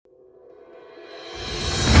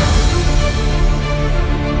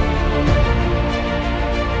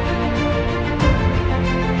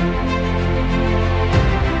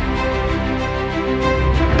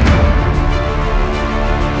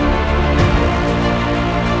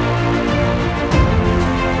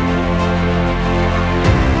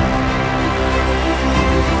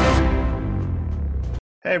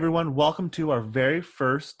Hey everyone, welcome to our very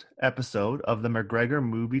first episode of the MacGregor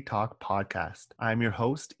Movie Talk podcast. I'm your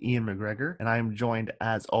host, Ian MacGregor, and I am joined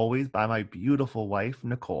as always by my beautiful wife,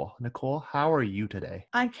 Nicole. Nicole, how are you today?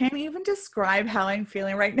 I can't even describe how I'm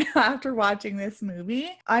feeling right now after watching this movie.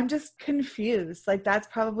 I'm just confused. Like, that's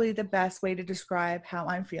probably the best way to describe how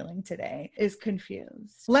I'm feeling today, is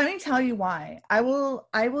confused. Let me tell you why. I will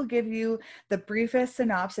give you the briefest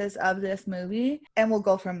synopsis of this movie and we'll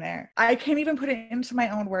go from there. I can't even put it into my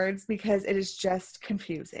own words because it is just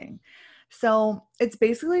confusing. So it's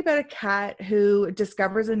basically about a cat who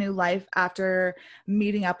discovers a new life after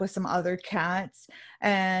meeting up with some other cats.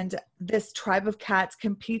 And this tribe of cats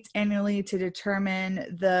competes annually to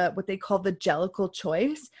determine what they call the Jellicle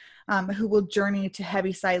choice, who will journey to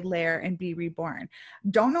Heaviside Lair and be reborn.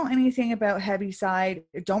 Don't know anything about Heaviside.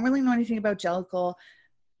 Don't really know anything about Jellicle.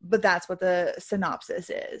 But that's what the synopsis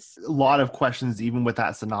is. A lot of questions, even with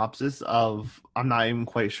that synopsis of, I'm not even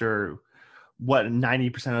quite sure what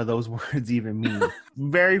 90% of those words even mean.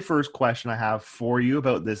 Very first question I have for you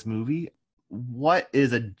about this movie. What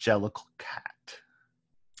is a Jellicle cat?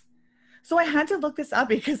 So I had to look this up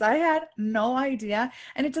because I had no idea.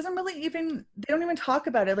 And it doesn't really they don't even talk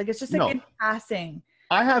about it. Like, it's just like in passing.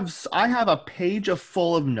 I have a page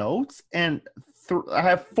full of notes, and I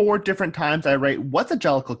have 4 different times I write, what's a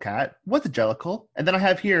Jellicle cat? What's a Jellicle? And then I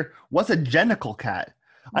have here, what's a genicle cat?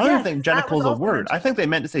 I don't even think genicle is a word. I think they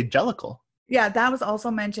meant to say Jellicle. Yeah, that was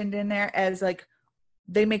also mentioned in there as, like,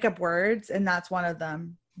 they make up words, and that's one of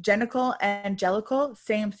them. Genicle and Jellicle,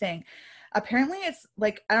 same thing. Apparently, it's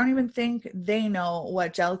like, I don't even think they know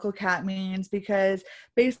what Jellicle cat means, because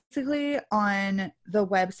basically on the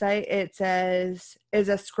website it says is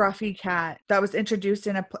a scruffy cat that was introduced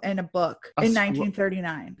in a book in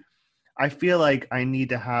 1939. I feel like I need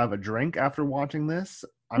to have a drink after watching this.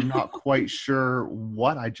 I'm not quite sure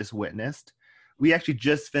what I just witnessed. We actually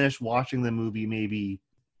just finished watching the movie maybe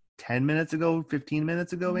 10 minutes ago, 15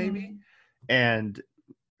 minutes ago maybe, and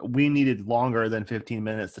we needed longer than 15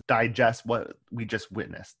 minutes to digest what we just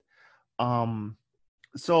witnessed.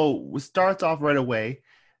 So it starts off right away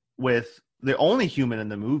with the only human in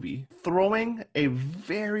the movie throwing a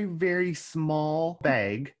very, very small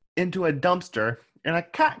bag into a dumpster, and a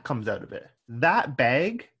cat comes out of it. That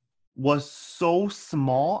bag was so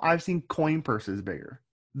small, I've seen coin purses bigger.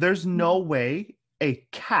 There's no way a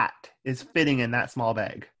cat is fitting in that small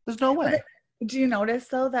bag. There's no way. Do you notice,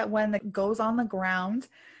 though, that when it goes on the ground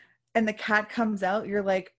and the cat comes out, you're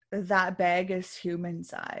like, that bag is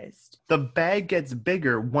human-sized. The bag gets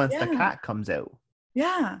bigger once the cat comes out.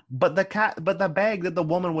 Yeah. But the bag that the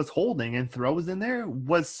woman was holding and throws in there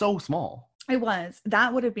was so small. It was.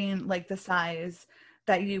 That would have been like the size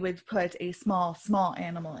that you would put a small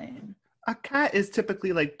animal in. A cat is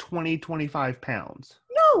typically like 20, 25 pounds.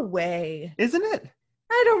 No way. Isn't it?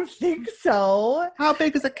 I don't think so. How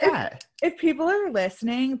big is a cat? If people are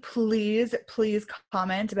listening, please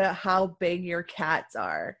comment about how big your cats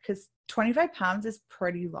are, because 25 pounds is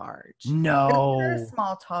pretty large. No. You're a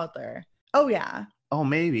small toddler. Oh, yeah. Oh,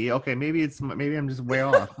 maybe. Okay, maybe I'm just way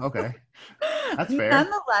off. Okay. That's fair.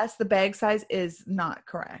 Nonetheless, the bag size is not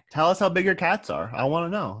correct. Tell us how big your cats are. I want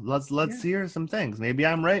to know. Let's hear some things. Maybe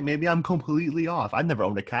I'm right. Maybe I'm completely off. I've never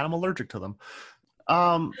owned a cat. I'm allergic to them.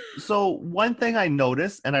 So one thing I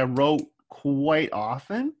noticed, and I wrote quite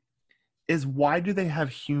often, is why do they have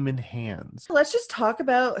human hands? Let's just talk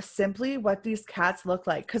about simply what these cats look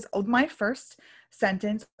like. Because my first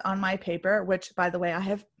sentence on my paper, which, by the way, I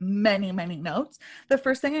have many, many notes. The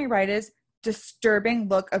first thing I write is disturbing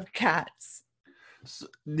look of cats. So,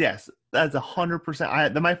 yes, that's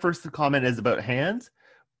 100%. My first comment is about hands,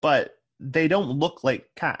 but they don't look like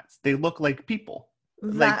cats. They look like people.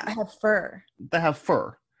 That have fur. They have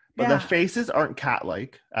fur. But their faces aren't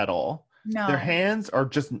cat-like at all. No. Their hands are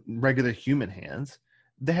just regular human hands.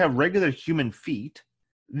 They have regular human feet.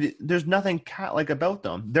 There's nothing cat-like about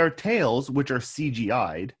them. Their tails, which are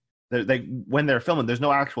CGI'd, when they're filming, there's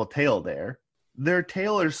no actual tail there. Their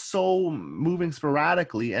tail is so moving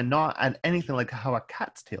sporadically and not at anything like how a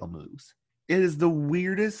cat's tail moves. It is the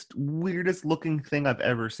weirdest looking thing I've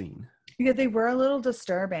ever seen. Yeah, they were a little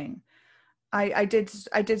disturbing. I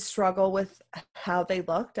did struggle with how they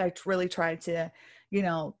looked. I really tried to,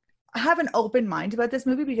 have an open mind about this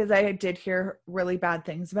movie because I did hear really bad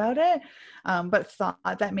things about it, but thought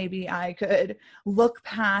that maybe I could look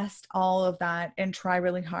past all of that and try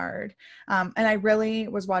really hard. And I really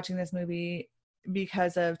was watching this movie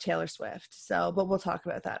because of Taylor Swift. But we'll talk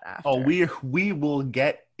about that after. Oh, we will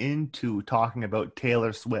get into talking about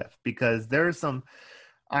Taylor Swift because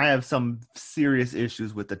I have some serious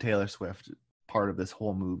issues with the Taylor Swift part of this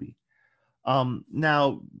whole movie.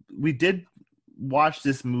 Now we did watched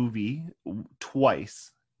this movie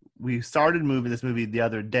twice. We started moving this movie the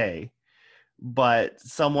other day, but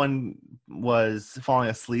someone was falling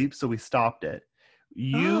asleep, so we stopped it.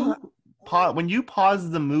 When you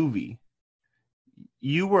paused the movie,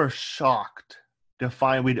 you were shocked to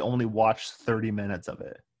find we'd only watched 30 minutes of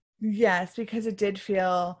it. Yes, because it did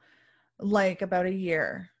feel like about a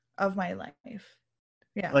year of my life.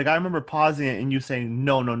 Yeah. Like I remember pausing it and you saying,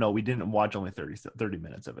 no, we didn't watch only 30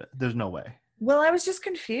 minutes of it. There's no way. Well, I was just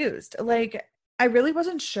confused. Like, I really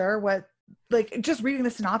wasn't sure what, like, just reading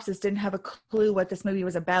the synopsis didn't have a clue what this movie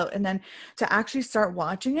was about. And then to actually start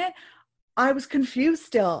watching it, I was confused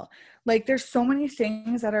still. Like, there's so many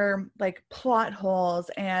things that are like plot holes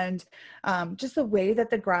and just the way that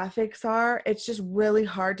the graphics are, it's just really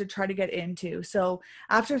hard to try to get into. So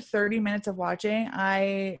after 30 minutes of watching,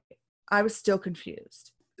 I was still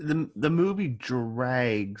confused. The movie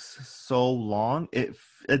drags so long.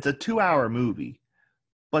 It's a 2-hour movie,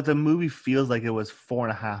 but the movie feels like it was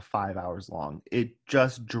 4.5, 5 hours long. It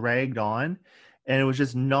just dragged on, and it was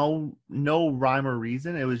just no rhyme or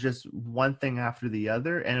reason. It was just one thing after the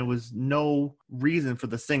other, and it was no reason for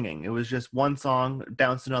the singing. It was just one song,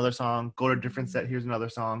 bounce to another song, go to a different set, here's another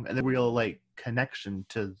song, and the real like connection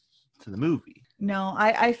to the movie. No,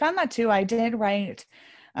 I found that too. I did write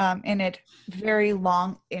in it very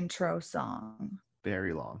long intro song.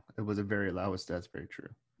 Very long. It was a very loud. That's very true.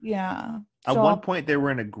 Yeah. At one point, they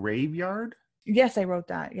were in a graveyard. Yes, I wrote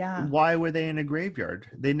that. Yeah. Why were they in a graveyard?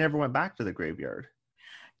 They never went back to the graveyard.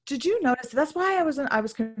 Did you notice? That's why I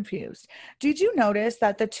was confused. Did you notice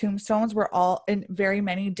that the tombstones were all in very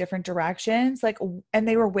many different directions? Like, and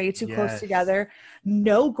they were way too close together.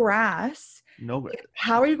 No grass. No.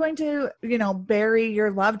 How are you going to, bury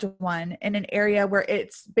your loved one in an area where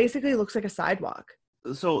it's basically looks like a sidewalk?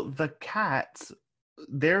 So the cats,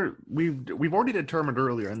 we've already determined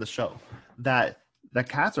earlier in the show that the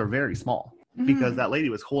cats are very small because that lady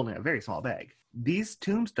was holding a very small bag. These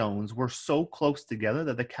tombstones were so close together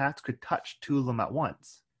that the cats could touch two of them at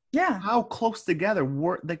once. Yeah. How close together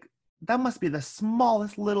were that must be the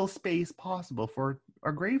smallest little space possible for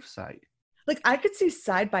a gravesite. Like, I could see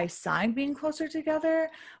side by side being closer together,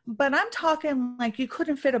 but I'm talking like you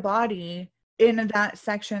couldn't fit a body in that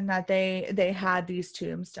section that they had these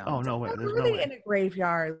tombstones. Oh, no way. There's no way. In a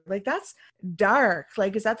graveyard. Like, that's dark.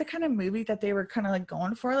 Like, is that the kind of movie that they were kind of like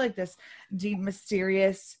going for? Like this deep,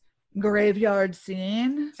 mysterious graveyard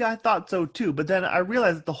scene? See, I thought so too, but then I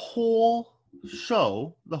realized the whole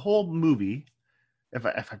show, the whole movie, if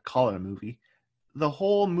I call it a movie, the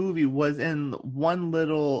whole movie was in one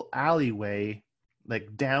little alleyway,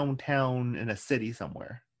 like downtown in a city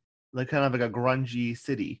somewhere, like kind of like a grungy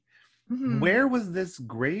city. Mm-hmm. Where was this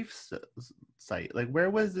grave site? Like, where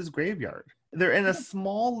was this graveyard? They're in a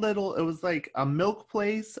small little, it was like a milk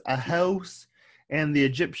place, a house, and the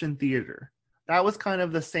Egyptian theater. That was kind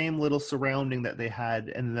of the same little surrounding that they had,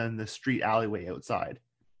 and then the street alleyway outside.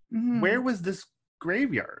 Mm-hmm. Where was this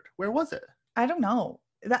graveyard? Where was it? I don't know.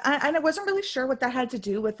 And I wasn't really sure what that had to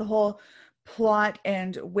do with the whole plot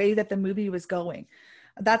and way that the movie was going.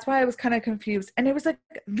 That's why I was kind of confused. And it was like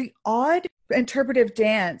the odd interpretive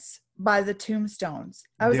dance by the tombstones.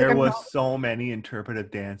 There was so many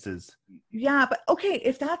interpretive dances. Yeah, but okay,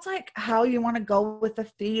 if that's like how you want to go with the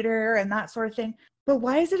theater and that sort of thing, but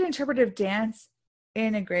why is it interpretive dance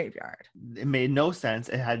in a graveyard? It made no sense.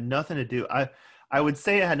 It had nothing to do. I would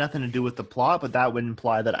say it had nothing to do with the plot, but that would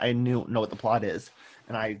imply that I know what the plot is.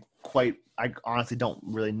 And I honestly don't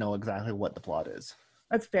really know exactly what the plot is.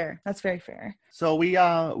 That's fair. That's very fair. So we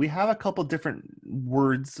have a couple different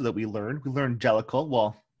words that we learned. We learned jellicle.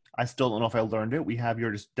 Well, I still don't know if I learned it. We have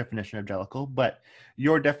your definition of jellicle, but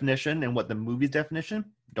your definition and what the movie's definition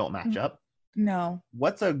don't match up. No.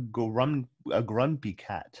 What's a grumpy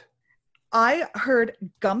cat? I heard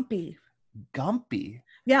gumpy. Gumpy?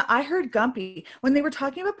 Yeah, I heard gumpy. When they were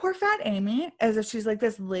talking about poor fat Amy, as if she's like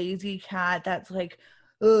this lazy cat that's like,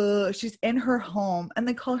 she's in her home, and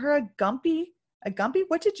they call her a gumpy. A gumpy?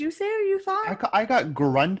 What did you say or you thought? I got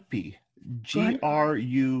grumpy.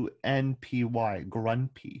 Grunpy.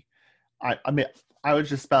 Grumpy. I mean, I was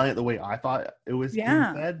just spelling it the way I thought it was being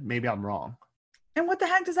said. Maybe I'm wrong. And what the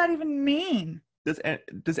heck does that even mean?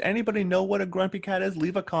 Does anybody know what a grumpy cat is?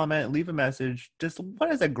 Leave a comment, leave a message. Just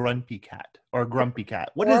what is a grumpy cat or a grumpy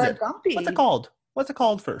cat? What is it? Grumpy. What's it called? What's it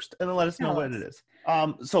called first? And then let us know what it is.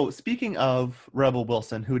 So speaking of Rebel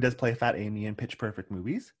Wilson, who does play Fat Amy in Pitch Perfect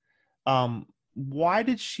movies, why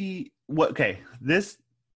did she? Okay, this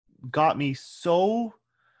got me so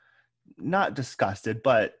not disgusted,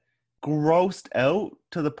 but grossed out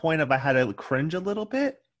to the point of I had to cringe a little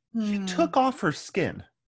bit. She took off her skin.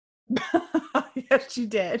 Yes, she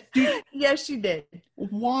did. Yes, she did.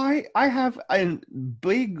 Why? I have in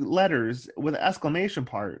big letters with an exclamation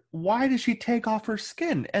part. Why did she take off her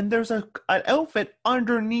skin? And there's an outfit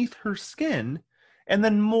underneath her skin, and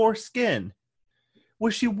then more skin.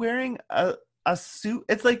 Was she wearing a suit?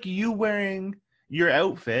 It's like you wearing your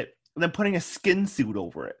outfit and then putting a skin suit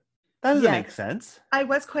over it. That doesn't make sense. I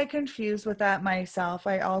was quite confused with that myself.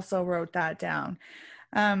 I also wrote that down.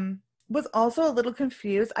 Was also a little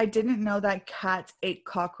confused. I didn't know that cats ate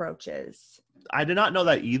cockroaches. I did not know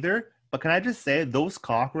that either. But can I just say, those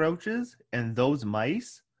cockroaches and those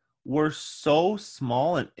mice were so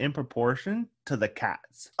small and in proportion to the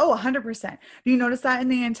cats. Oh, 100%. Do you notice that in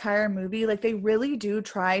the entire movie? Like, they really do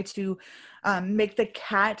try to make the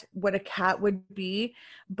cat what a cat would be,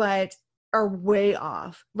 but are way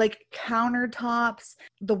off. Like countertops,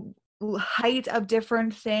 the height of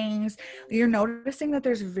different things. You're noticing that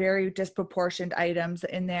there's very disproportioned items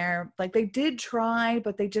in there. Like, they did try,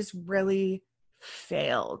 but they just really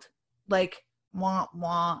failed. Like,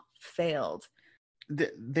 failed.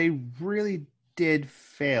 They really did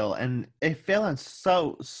fail, and it failed on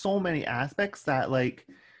so many aspects that, like,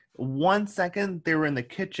 1 second they were in the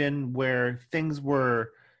kitchen where things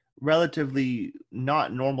were relatively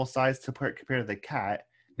not normal size compared to the cat.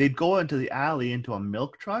 They'd go into the alley into a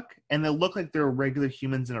milk truck, and they look like they were regular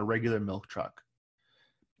humans in a regular milk truck.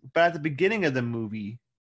 But at the beginning of the movie,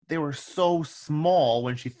 they were so small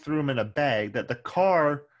when she threw them in a bag that the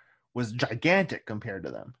car was gigantic compared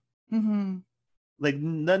to them. Mm-hmm. Like,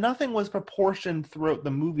 nothing was proportioned throughout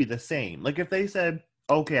the movie the same. Like, if they said,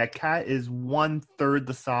 okay, a cat is 1/3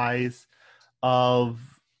 the size of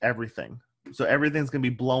everything, so everything's going to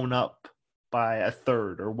be blown up by a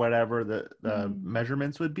third or whatever the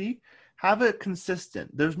measurements would be, have it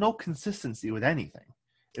consistent. There's no consistency with anything.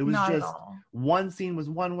 It was Not just one scene was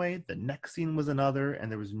one way, the next scene was another,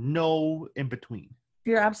 and there was no in between.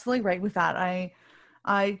 You're absolutely right with that.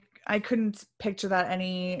 I couldn't picture that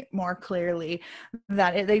any more clearly,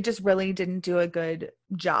 that they just really didn't do a good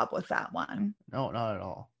job with that one. No, not at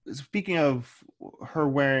all. Speaking of her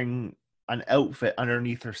wearing an outfit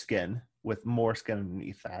underneath her skin with more skin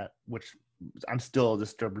underneath that, which I'm still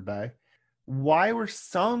disturbed by, why were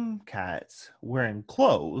some cats wearing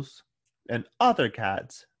clothes and other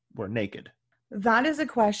cats were naked? That is a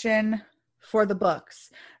question for the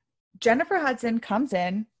books. Jennifer Hudson comes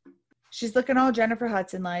in. She's looking all Jennifer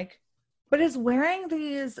Hudson like, but is wearing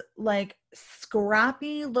these like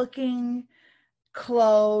scrappy looking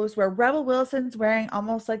clothes where Rebel Wilson's wearing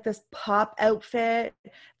almost like this pop outfit.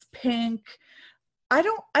 It's pink. I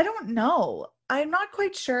don't know. I'm not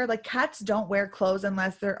quite sure. Like, cats don't wear clothes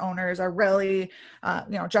unless their owners are really,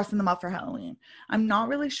 dressing them up for Halloween. I'm not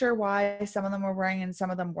really sure why some of them were wearing and some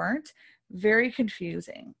of them weren't. Very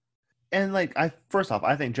confusing. And like, first off,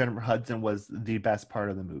 I think Jennifer Hudson was the best part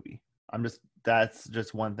of the movie. That's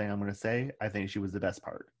just one thing I'm going to say. I think she was the best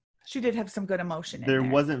part. She did have some good emotion in there. There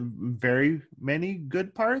wasn't very many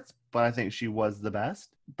good parts, but I think she was the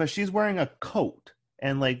best. But she's wearing a coat.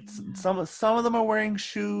 And like some of them are wearing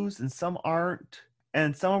shoes and some aren't,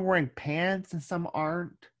 and some are wearing pants and some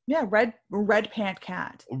aren't. Yeah, red pant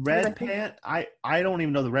cat. Red pant. I don't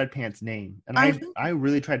even know the red pant's name, and I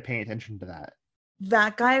really tried paying attention to that.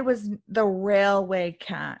 That guy was the Railway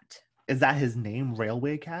Cat. Is that his name,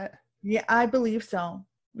 Railway Cat? Yeah, I believe so.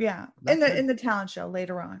 Yeah, in the talent show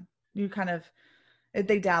later on,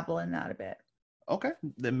 they dabble in that a bit. Okay,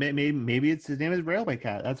 maybe it's his name is Railway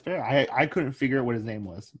Cat. That's fair. I couldn't figure out what his name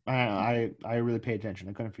was. I really paid attention.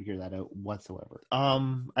 I couldn't figure that out whatsoever.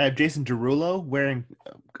 I have Jason Derulo wearing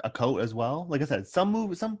a coat as well. Like I said,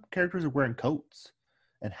 some characters are wearing coats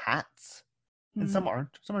and hats, and some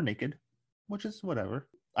aren't. Some are naked, which is whatever.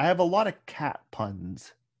 I have a lot of cat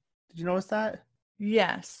puns. Did you notice that?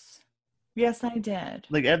 Yes, I did.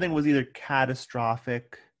 Like, everything was either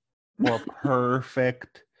catastrophic or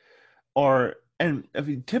perfect, and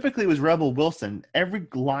typically it was Rebel Wilson. Every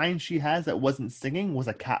line she has that wasn't singing was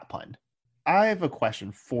a cat pun. I have a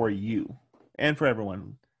question for you and for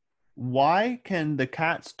everyone. Why can the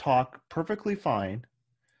cats talk perfectly fine,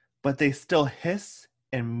 but they still hiss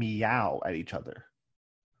and meow at each other?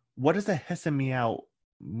 What does a hiss and meow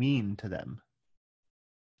mean to them?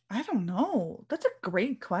 I don't know. That's a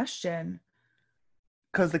great question.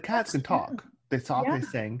 Because the cats can talk. They talk, they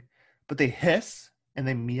sing, but they hiss and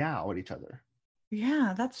they meow at each other.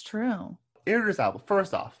 Yeah, that's true. Idris Elba,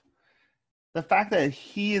 first off, the fact that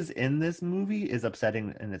he is in this movie is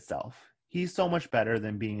upsetting in itself. He's so much better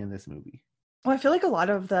than being in this movie. Well, I feel like a lot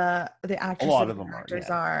of the actors and actors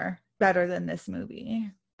are better than this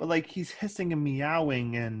movie. But like, he's hissing and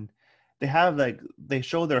meowing, and they have they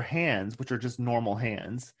show their hands, which are just normal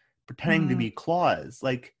hands, pretending to be claws.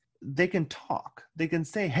 Like, they can talk. They can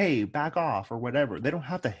say, hey, back off or whatever. They don't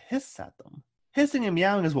have to hiss at them. Hissing and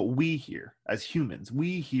meowing is what we hear as humans.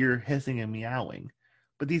 We hear hissing and meowing.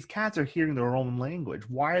 But these cats are hearing their own language.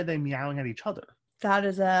 Why are they meowing at each other? That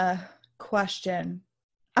is a question.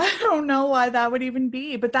 I don't know why that would even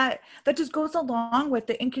be, but that just goes along with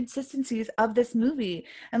the inconsistencies of this movie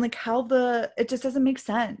and like how it just doesn't make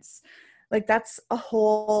sense. Like, that's a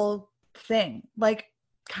whole thing. Like,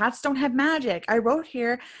 cats don't have magic. I wrote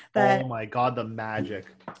here that oh my god, the magic.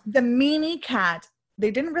 The meanie cat, they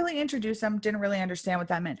didn't really introduce them, didn't really understand what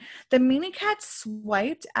that meant. The meanie cat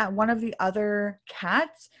swiped at one of the other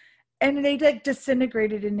cats and they like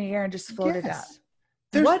disintegrated in the air and just floated up.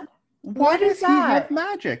 Why does he have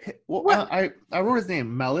magic? Well, I wrote his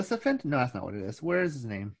name. Maleficent? No, that's not what it is. Where is his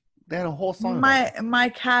name? They had a whole song. My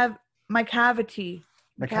cavity.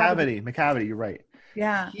 McCavity, you're right.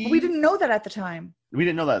 Yeah. We didn't know that at the time. We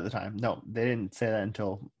didn't know that at the time. No, they didn't say that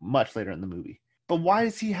until much later in the movie. But why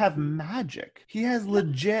does he have magic? He has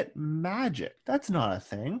legit magic. That's not a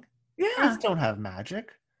thing. Yeah. Cats don't have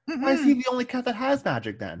magic. Why is he the only cat that has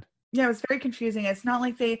magic then? Yeah, it was very confusing. It's not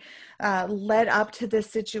like they led up to this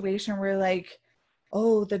situation where like,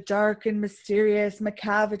 oh, the dark and mysterious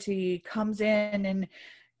McCavity comes in and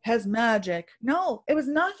has magic. No, it was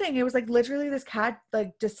nothing. It was like literally this cat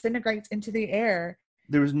like disintegrates into the air.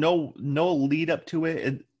 There was no lead up to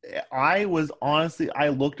it. I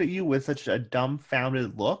looked at you with such a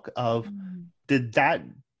dumbfounded look of, did that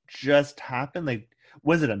just happen? Like,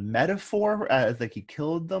 was it a metaphor as like he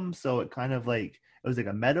killed them? So it kind of like, it was like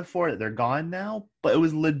a metaphor that they're gone now, but it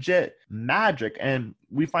was legit magic. And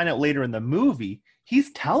we find out later in the movie,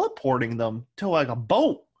 he's teleporting them to like a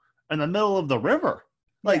boat in the middle of the river.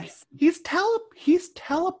 Like, yes. He's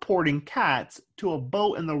teleporting cats to a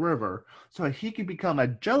boat in the river so that he can become a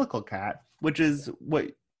jellicle cat, which is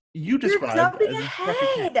what you described. You're jumping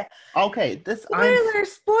ahead. Okay,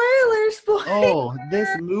 Spoilers. Oh, this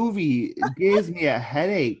movie gives me a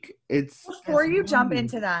headache. Before you jump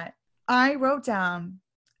into that, I wrote down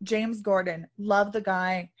James Gordon, love the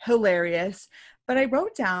guy, hilarious. But I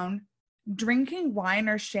wrote down drinking wine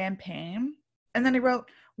or champagne. And then I wrote,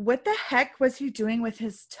 what the heck was he doing with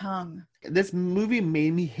his tongue? This movie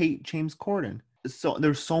made me hate James Corden. So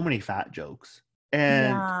there's so many fat jokes.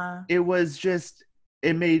 And it was just,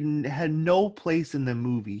 had no place in the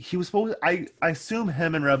movie. He was supposed, I assume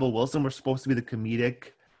him and Rebel Wilson were supposed to be the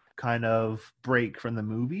comedic kind of break from the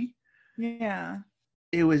movie. Yeah.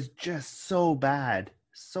 It was just so bad.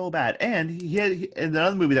 And he had in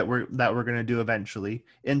another movie that we're going to do eventually,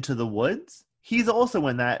 Into the Woods. He's also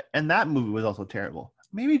in that, and that movie was also terrible.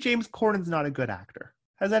 Maybe James Corden's not a good actor.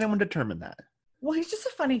 Has anyone determined that? Well, he's just a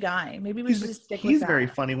funny guy. Maybe we should just stick with that. He's very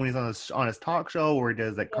funny when he's on his talk show or he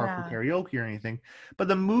does like carpool karaoke or anything. But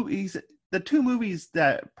the two movies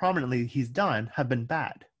that prominently he's done have been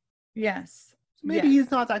bad. Yes. So maybe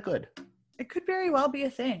he's not that good. It could very well be a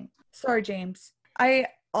thing. Sorry, James. I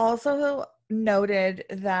also noted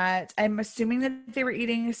that I'm assuming that they were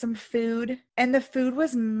eating some food and the food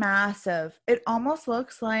was massive. It almost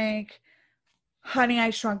looks like Honey, I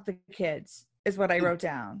Shrunk the Kids is what I wrote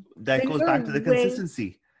down. That goes back to the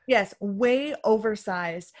consistency. Yes, way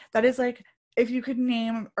oversized. That is like, if you could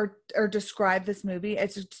name or describe this movie,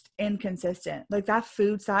 it's just inconsistent. Like, that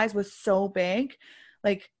food size was so big.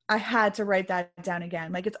 Like, I had to write that down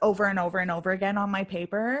again. Like, it's over and over and over again on my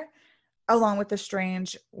paper, along with the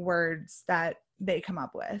strange words that they come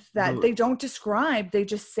up with that they don't describe. They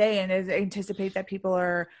just say and anticipate that people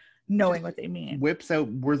are knowing what they mean. Whips out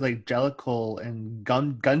words like jellicle and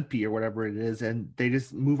gunpy or whatever it is, and they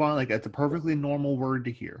just move on like it's a perfectly normal word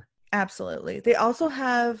to hear. Absolutely. They also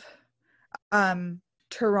have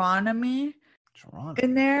Tyrannomy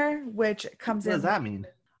in there, which comes in. What does that mean?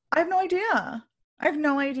 I have no idea.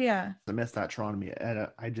 I missed that Tyrannomy.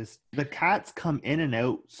 The cats come in and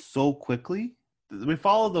out so quickly. We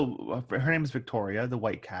follow her name is Victoria, the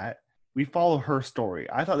white cat. We follow her story.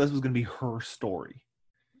 I thought this was going to be her story.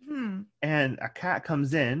 And a cat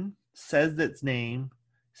comes in, says its name,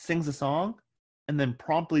 sings a song, and then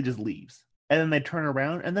promptly just leaves. And then they turn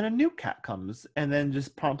around, and then a new cat comes, and then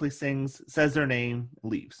just promptly sings, says their name,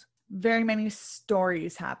 leaves. Very many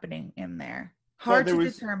stories happening in there. Hard to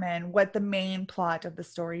determine what the main plot of the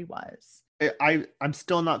story was. I'm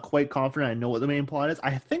still not quite confident I know what the main plot is.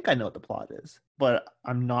 I think I know what the plot is, but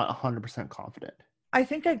I'm not 100% confident. I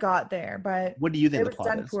think I got there, but what do you think the plot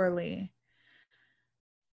is? It was done poorly.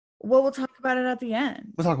 Well, we'll talk about it at the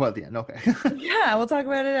end. We'll talk about it at the end. Okay. Yeah, we'll talk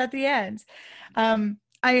about it at the end.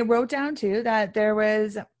 I wrote down too that there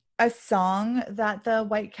was a song that the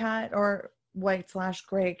white cat or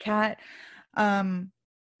white/gray cat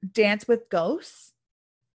Dance with Ghosts.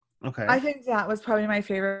 Okay. I think that was probably my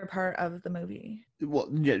favorite part of the movie. Well,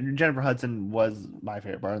 yeah, Jennifer Hudson was my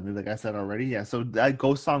favorite part of the movie, like I said already. Yeah, so that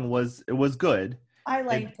ghost song was good. I It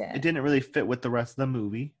liked it. didn't really fit with the rest of the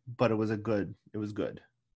movie, but it was good.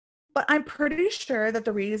 But I'm pretty sure that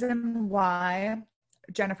the reason why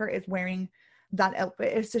Jennifer is wearing that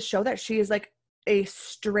outfit is to show that she is like a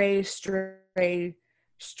stray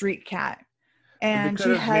street cat. They And could she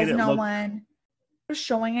have made has it no look. one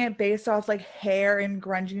showing it based off like hair and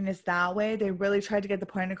grunginess that way. They really tried to get the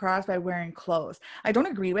point across by wearing clothes. I don't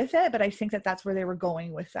agree with it, but I think that that's where they were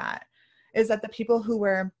going with that. Is that the people who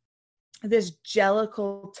were this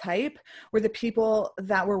jellicle type were the people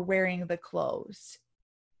that were wearing the clothes.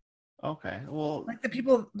 Okay, well, Like the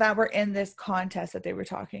people that were in this contest that they were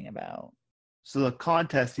talking about. so the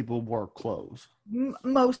contest people wore clothes.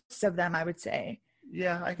 Most of them, I would say.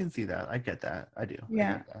 Yeah, I can see that. I get that. I do. I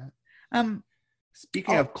Yeah. get that. Um.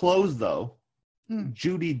 Speaking of clothes, though, Mm.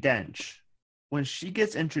 Judi Dench, when she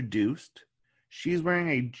gets introduced, she's wearing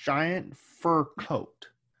a giant fur coat.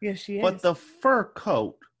 Yes, she is. But the fur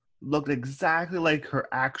coat looked exactly like her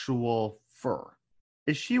actual fur.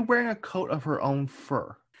 Is she wearing a coat of her own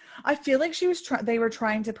fur? I feel like they were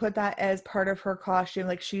trying to put that as part of her costume.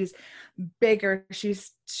 Like she's bigger. She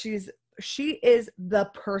is the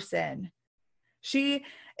person. It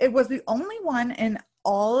was the only one in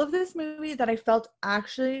all of this movie that I felt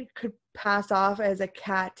actually could pass off as a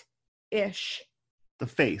cat-ish. The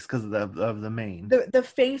face, because of the mane. The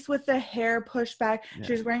face with the hair pushed back. Yeah.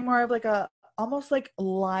 She was wearing more of like a almost like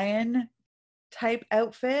lion type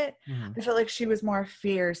outfit. Mm-hmm. I felt like she was more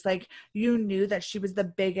fierce. Like you knew that she was the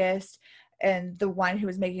biggest and the one who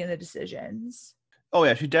was making the decisions. Oh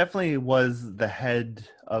yeah, she definitely was the head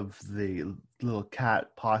of the little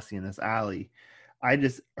cat posse in this alley.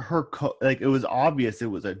 Her coat, like it was obvious it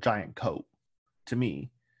was a giant coat to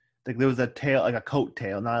me. Like there was a tail, like a coat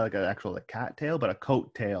tail, not like an actual like cat tail, but a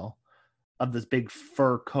coat tail of this big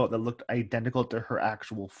fur coat that looked identical to her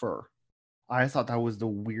actual fur. I thought that was the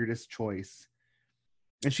weirdest choice.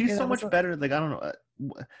 And she's so much better. Like, I don't know.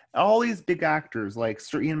 All these big actors like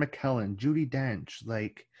Sir Ian McKellen, Judi Dench,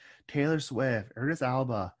 like Taylor Swift, Idris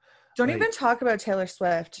Elba. Don't even talk about Taylor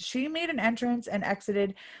Swift. She made an entrance and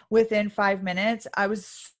exited within 5 minutes. I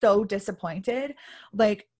was so disappointed.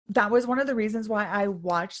 Like, that was one of the reasons why I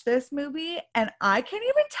watched this movie. And I can't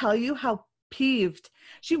even tell you how peeved.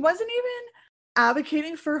 She wasn't even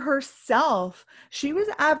advocating for herself. She was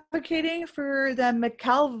advocating for the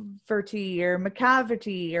McCaverty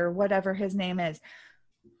or whatever his name is.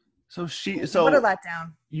 So what a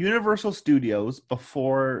letdown. Universal Studios,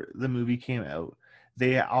 before the movie came out,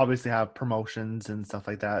 they obviously have promotions and stuff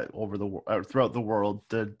like that throughout the world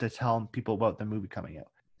to tell people about the movie coming out.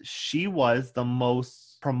 She was the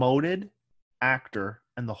most promoted actor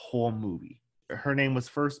in the whole movie. Her name was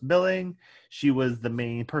first billing. She was the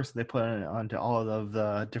main person they put onto all of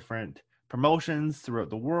the different promotions throughout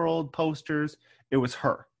the world, posters. It was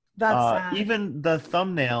her. That's sad. Even the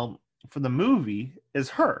thumbnail for the movie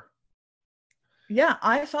is her. Yeah,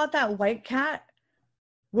 I thought that white cat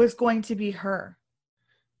was going to be her.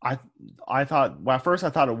 I thought, well, at first I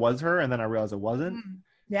thought it was her, and then I realized it wasn't.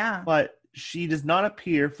 Yeah. But she does not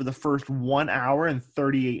appear for the first 1 hour and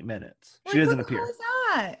 38 minutes. She doesn't appear. What the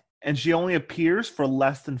hell is that? And she only appears for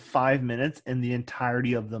less than 5 minutes in the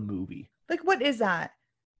entirety of the movie. Like, what is that?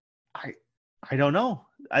 I don't know.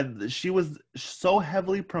 She was so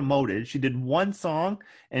heavily promoted. She did one song,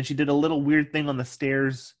 and she did a little weird thing on the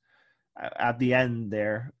stairs at the end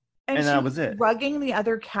there. And that was it. Rugging the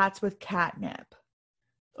other cats with catnip.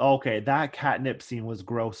 Okay, that catnip scene was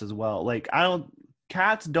gross as well. Like,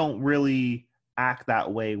 cats don't really act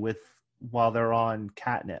that way while they're on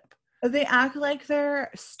catnip. They act like they're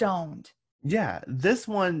stoned. Yeah, this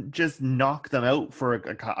one just knocked them out for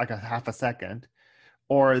like a half a second,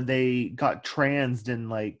 or they got transed and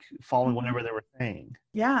like following whatever they were saying.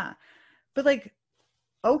 Yeah, but like,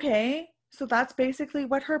 okay, so that's basically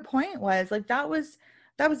what her point was. Like that was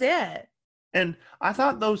it. And I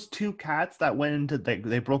thought those two cats that went into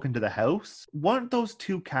they broke into the house, weren't those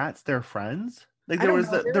two cats their friends? Like there was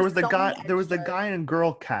the guy and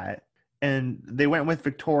girl cat, and they went with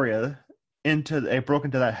Victoria they broke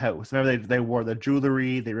into that house. Remember they wore the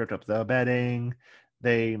jewelry, they ripped up the bedding,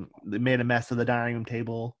 they made a mess of the dining room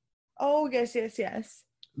table. Oh, yes.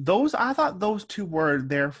 I thought those two were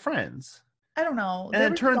their friends. I don't know. And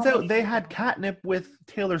it turns out they had catnip with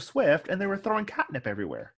Taylor Swift, and they were throwing catnip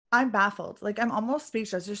everywhere. I'm baffled. Like, I'm almost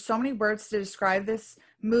speechless. There's so many words to describe this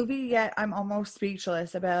movie, yet I'm almost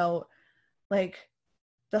speechless about, like,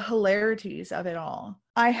 the hilarities of it all.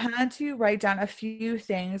 I had to write down a few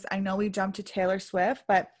things. I know we jumped to Taylor Swift,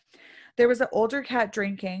 but there was an older cat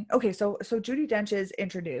drinking. Okay, so Judi Dench is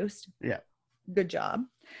introduced. Yeah. Good job.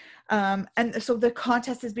 And so the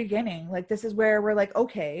contest is beginning. Like, this is where we're like,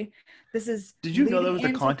 okay, this is. Did you know there was a leading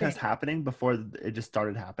into contest things. happening before it just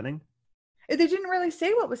started happening? They didn't really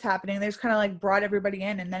say what was happening. They just kind of like brought everybody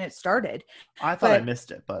in and then it started. I thought I But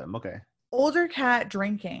missed it, but okay. older cat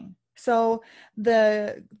drinking. So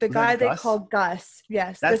the Was guy that they Gus? call Gus,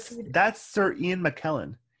 yes. That's Sir Ian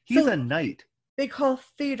McKellen. He's So a knight. they call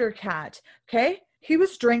theater cat. Okay. He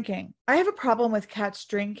was drinking. I have a problem with cats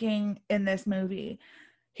drinking in this movie.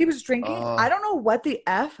 He was drinking. I don't know what the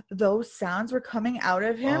F those sounds were coming out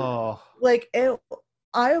of him. Oh, Like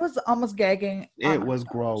I was almost gagging. it was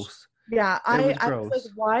gross. Yeah, It was I was gross.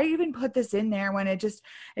 like, why even put this in there when it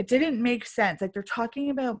didn't make sense? Like, they're talking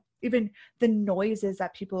about even the noises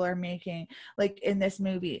that people are making, like in this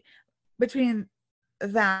movie. Between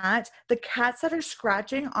that, the cats that are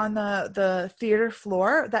scratching on the theater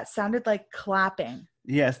floor, that sounded like clapping.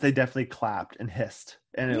 Yes, they definitely clapped and hissed,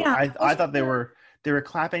 and Yeah, I thought they were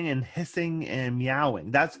clapping and hissing and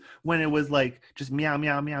meowing. That's when it was like just meow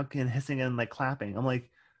meow meow and hissing and like clapping. I'm like,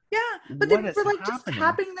 yeah, but they what is were like just happening?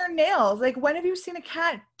 tapping their nails. Like, when have you seen a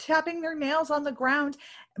cat tapping their nails on the ground,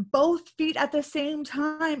 both feet at the same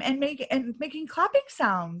time, and making clapping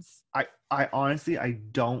sounds? I honestly I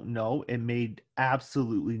don't know. It made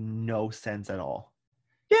absolutely no sense at all.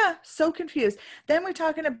 Yeah, so confused. Then we're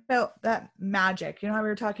talking about that magic. You know how we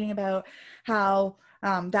were talking about how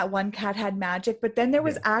that one cat had magic, but then there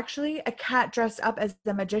was Yeah. actually a cat dressed up as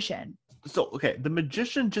the magician. So okay, the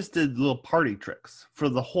magician just did little party tricks for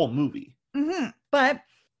the whole movie, But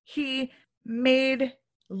he made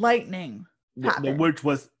lightning happen. which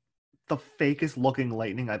was the fakest looking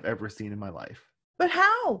lightning I've ever seen in my life. But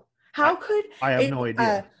how? How could I have no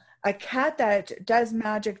idea. A cat that does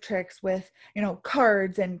magic tricks with,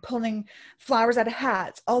 cards and pulling flowers out of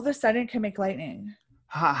hats all of a sudden can make lightning?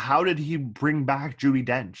 How did he bring back Judi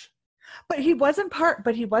Dench? But he wasn't part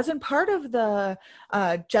of the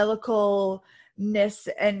jellicalness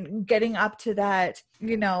and getting up to that,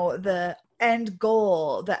 the end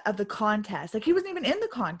goal of the contest. Like, he wasn't even in the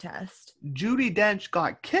contest. Judi Dench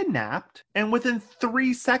got kidnapped and within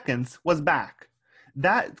 3 seconds was back.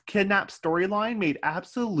 That kidnap storyline made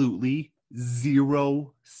absolutely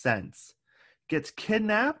zero sense. Gets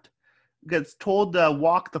kidnapped, gets told to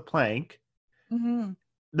walk the plank. Mm-hmm.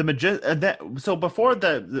 So before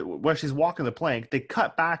where she's walking the plank, they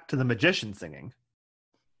cut back to the magician singing.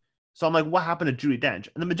 So I'm like, what happened to Judi Dench?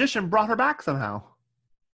 And the magician brought her back somehow.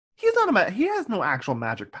 He has no actual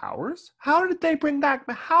magic powers. How did he bring back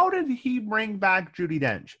Judi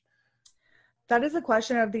Dench? That is a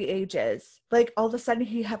question of the ages. Like, all of a sudden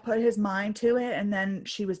he had put his mind to it and then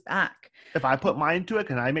she was back. If I put mine to it,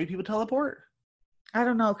 can I make people teleport? I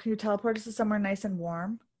don't know. Can you teleport us to somewhere nice and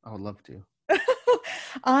warm? I would love to.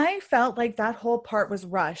 I felt like that whole part was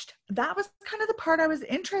rushed. That was kind of the part I was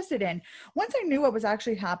interested in. Once I knew what was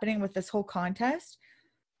actually happening with this whole contest,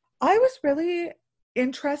 I was really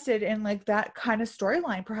interested in like that kind of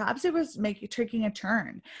storyline. Perhaps it was taking a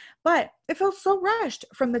turn, but it felt so rushed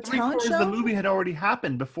from the talent show. The movie had already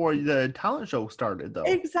happened before the talent show started, though.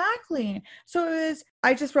 Exactly. So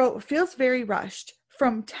I just wrote, feels very rushed,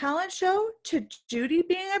 from talent show to Judi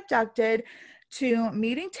being abducted to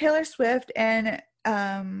meeting Taylor Swift and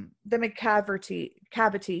the cavity,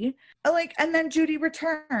 like, and then Judi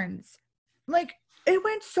returns. Like, it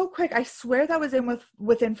went so quick. I swear that was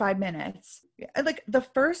within 5 minutes. Like, the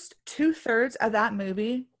first 2/3 of that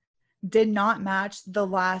movie did not match the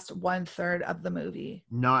last 1/3 of the movie.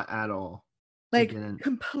 Not at all. Like,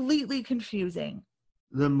 completely confusing.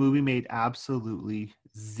 The movie made absolutely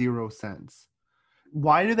zero sense.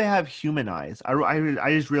 Why do they have human eyes?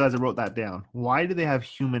 I just realized I wrote that down. Why do they have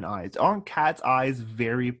human eyes? Aren't cats' eyes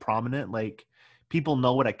very prominent? Like, people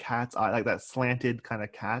know what a cat's eye, like that slanted kind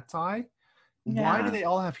of cat's eye. Yeah. Why do they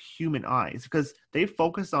all have human eyes? Because they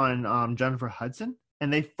focused on Jennifer Hudson,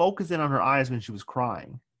 and they focused in on her eyes when she was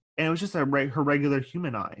crying, and it was just her regular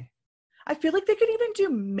human eye. I feel like they could even do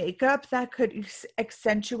makeup that could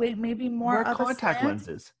accentuate maybe more of contact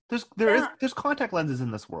lenses. There's contact lenses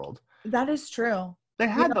in this world. That is true. They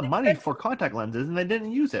had the money for contact lenses, and they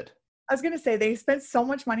didn't use it. I was going to say, they spent so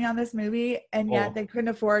much money on this movie, and yet they couldn't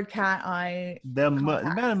afford cat eye. The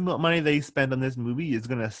amount of money they spent on this movie is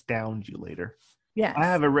going to astound you later. Yes. I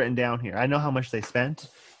have it written down here. I know how much they spent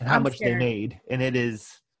and how much they made, and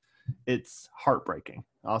it's heartbreaking.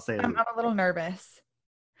 I'll say it. I'm a little nervous.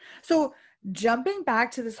 So, jumping back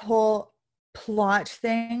to this whole plot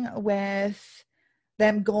thing with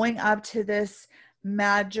them going up to this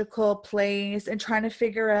magical place and trying to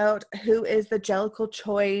figure out who is the Jellicle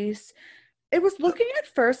choice. It was looking at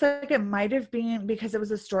first like it might have been because it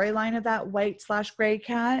was a storyline of that white/gray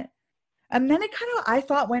cat. And then it kind of, I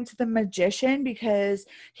thought, went to the magician because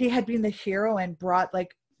he had been the hero and brought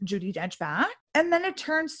like Judi Dench back. And then it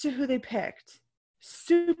turns to who they picked.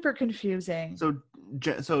 Super confusing. So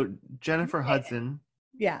Jennifer Hudson,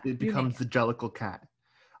 yeah, it becomes the Jellicle cat.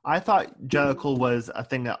 I thought Jellicle was a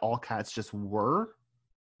thing that all cats just were.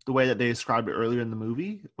 The way that they described it earlier in the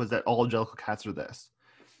movie was that all Jellicle cats are this.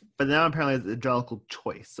 But now apparently it's a Jellicle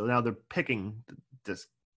choice. So now they're picking this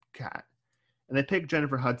cat. And they picked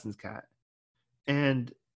Jennifer Hudson's cat.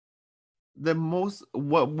 And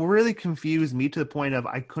what really confused me to the point of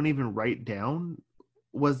I couldn't even write down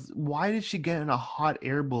was, why did she get in a hot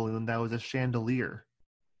air balloon that was a chandelier?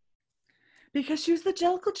 Because she was the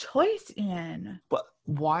Jellicle choice, Ian. But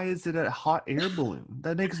why is it a hot air balloon?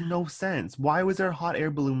 That makes no sense. Why was there a hot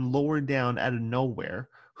air balloon lowered down out of nowhere?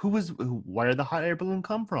 Where did the hot air balloon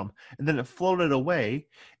come from? And then it floated away,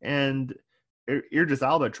 and Idris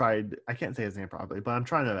Elba tried, I can't say his name properly, but I'm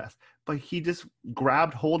trying to best. But he just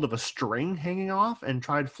grabbed hold of a string hanging off and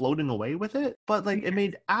tried floating away with it. But like, it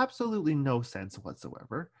made absolutely no sense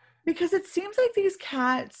whatsoever. Because it seems like these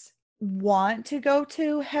cats want to go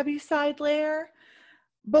to Heaviside Lair.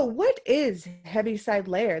 But what is Heaviside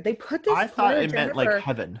Lair? They put this. I thought it meant like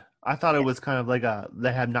heaven. I thought it was kind of like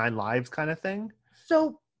they have 9 lives kind of thing.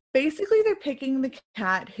 So basically they're picking the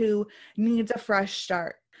cat who needs a fresh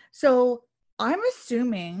start. So I'm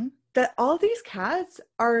assuming that all these cats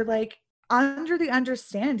are like under the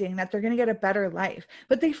understanding that they're going to get a better life,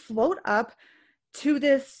 but they float up to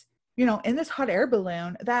this, in this hot air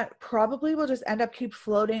balloon that probably will just end up keep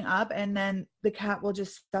floating up, and then the cat will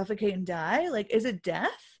just suffocate and die. Like, is it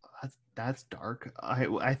death? That's dark.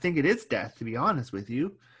 I think it is death, to be honest with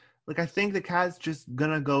you. Like, I think the cat's just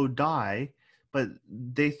gonna go die, but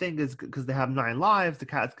they think it's because they have 9 lives, the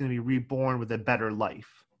cat's gonna be reborn with a better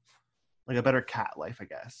life. Like a better cat life, I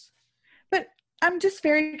guess. But I'm just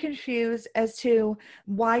very confused as to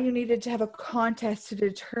why you needed to have a contest to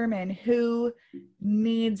determine who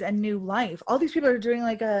needs a new life. All these people are doing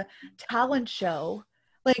like a talent show.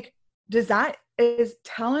 Like, is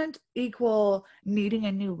talent equal needing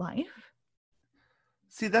a new life?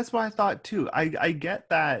 See, that's what I thought too. I get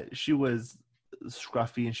that she was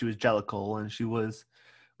scruffy and she was Jellicle and she was,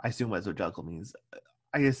 I assume that's what Jellicle means.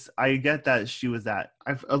 I get that she was that.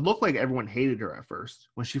 It looked like everyone hated her at first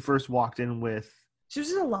when she first walked in with. She was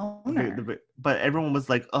just a loner. But everyone was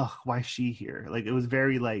like, "Ugh, why is she here?" Like, it was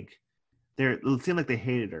very like, it seemed like they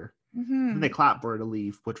hated her. Mm-hmm. And they clapped for her to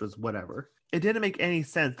leave, which was whatever. It didn't make any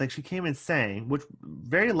sense. Like, she came and sang, which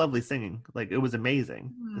very lovely singing. Like, it was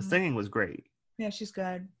amazing. Mm-hmm. The singing was great. Yeah, she's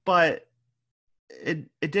good. But it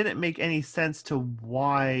didn't make any sense to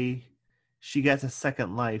why she gets a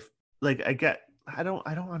second life. Like, I don't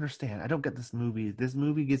understand. I don't get this movie. This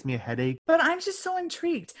movie gives me a headache. But I'm just so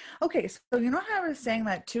intrigued. Okay, so how I was saying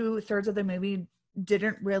that 2/3 of the movie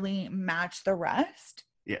didn't really match the rest?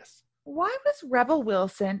 Yes. Why was Rebel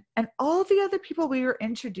Wilson and all the other people we were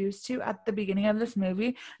introduced to at the beginning of this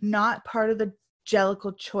movie not part of the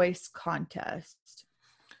Jellicle Choice contest?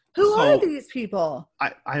 Who are these people?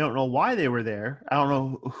 I don't know why they were there. I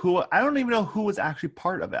don't even know who was actually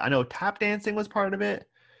part of it. I know tap dancing was part of it.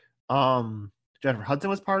 Jennifer Hudson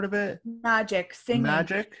was part of it. Singing.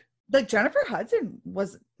 Like, Jennifer Hudson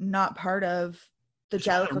was not part of the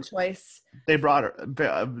Jellicle Choice. They brought her,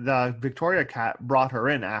 the Victoria cat brought her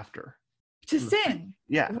in after. To sing.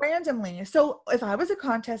 Yeah. Randomly. So if I was a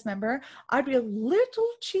contest member, I'd be a little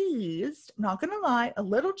cheesed, not going to lie, a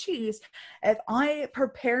little cheesed if I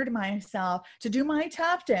prepared myself to do my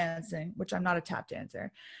tap dancing, which I'm not a tap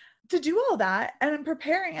dancer, to do all that, and I'm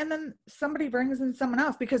preparing, and then somebody brings in someone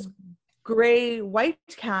else, because Gray White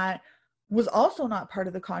Cat was also not part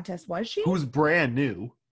of the contest, was she? Who's brand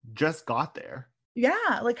new, just got there.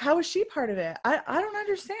 Yeah, like, how is she part of it? I don't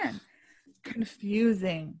understand.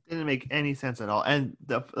 Confusing. Didn't make any sense at all. And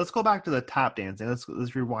let's go back to the tap dancing. Let's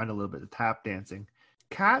rewind a little bit. The tap dancing.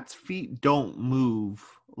 Cats' feet don't move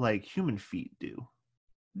like human feet do.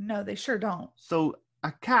 No, they sure don't. So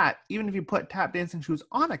a cat, even if you put tap dancing shoes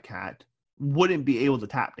on a cat, wouldn't be able to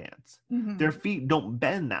tap dance. Mm-hmm. Their feet don't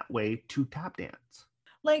bend that way to tap dance.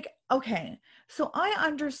 Like, okay, so I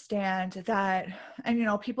understand that,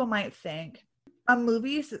 and people might think a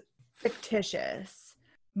movie's fictitious.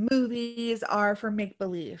 Movies are for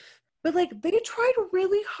make-believe. But like, they tried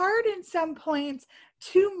really hard in some points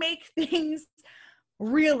to make things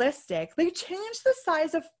realistic. They changed the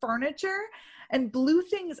size of furniture and blew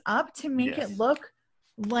things up to make it look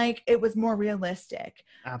like it was more realistic.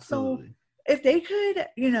 Absolutely. So if they could,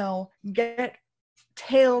 get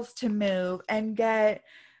tails to move and get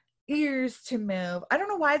ears to move, I don't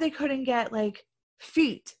know why they couldn't get like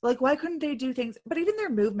feet. Like, why couldn't they do things? But even their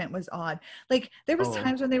movement was odd. Like, there was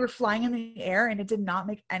times when they were flying in the air and it did not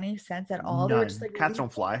make any sense at all. They were just like, Cats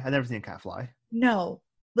don't fly. I've never seen a cat fly. no,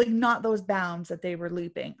 like not those bounds that they were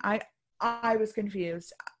leaping. I was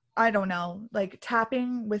confused. I don't know. Like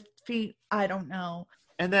tapping with feet, I don't know.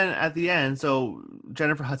 And then at the end, so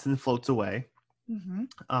Jennifer Hudson floats away.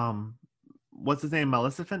 Mm-hmm. What's his name?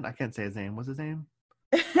 Maleficent? I can't say his name. What's his name?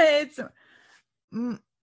 It's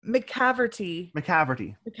McCaverty.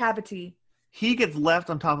 McCaverty. He gets left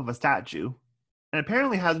on top of a statue and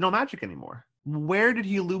apparently has no magic anymore. Where did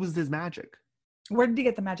he lose his magic? Where did he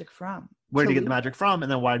get the magic from? Where did he get the magic from?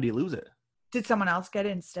 And then why did he lose it? Did someone else get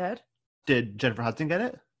it instead? Did Jennifer Hudson get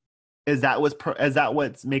it? Is that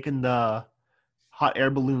what's making the hot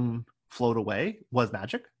air balloon float away? Was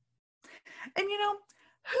magic? And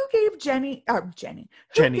who gave Jenny? Are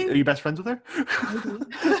you best friends with her?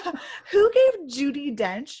 Who gave Judi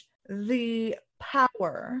Dench the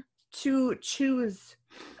power to choose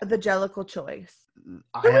the Jellicle choice?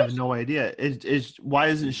 I have no idea. Why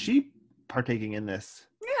isn't she partaking in this?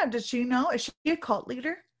 Yeah, does she know? Is she a cult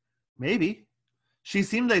leader? Maybe. She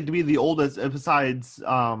seemed like to be the oldest, besides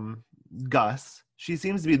Gus. She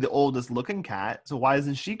seems to be the oldest looking cat. So why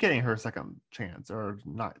isn't she getting her second chance or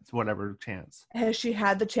not? Whatever chance. Has she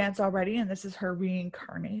had the chance already and this is her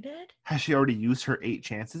reincarnated? Has she already used her 8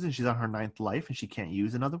 chances and she's on her 9th life and she can't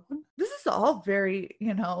use another one? This is all very,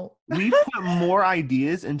 We put more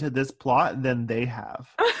ideas into this plot than they have.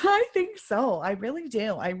 I think so. I really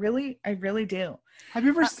do. I really do. Have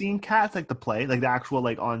you ever seen Cats, like the play, like the actual,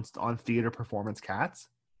 like on theater performance Cats?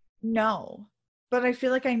 No, but I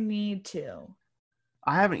feel like I need to.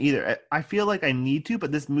 I haven't either. I feel like I need to,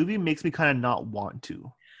 but this movie makes me kind of not want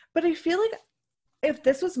to. But I feel like if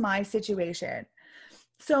this was my situation,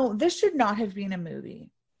 so this should not have been a movie.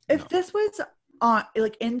 If this was on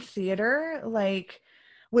like in theater, like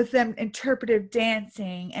with them interpretive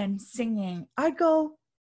dancing and singing, I'd go,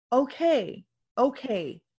 okay,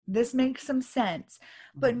 this makes some sense.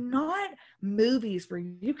 But not movies where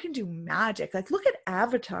you can do magic. Like, look at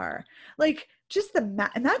Avatar. Like, just and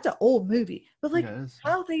that's an old movie, but like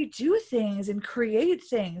how they do things and create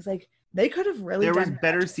things, like they could have really there done was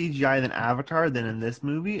better CGI than Avatar than in this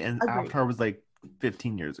movie, and agreed. Avatar was like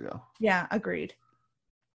 15 years ago. Yeah, agreed.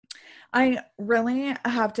 I really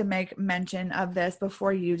have to make mention of this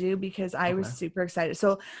before you do because I was super excited.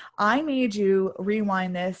 So I made you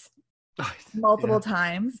rewind this multiple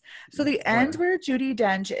times. So the end where Judi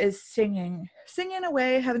Dench is singing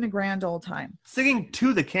away, having a grand old time. Singing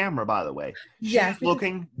to the camera, by the way. She's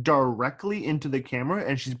looking directly into the camera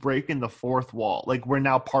and she's breaking the 4th wall. Like, we're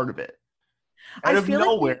now part of it. Out of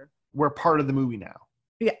nowhere, we're part of the movie now.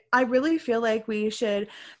 Yeah, I really feel like we should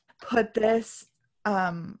put this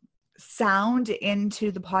sound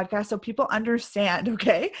into the podcast so people understand,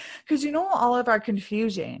 okay? Because all of our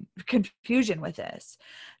confusion with this.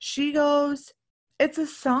 She goes, it's a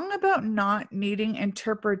song about not needing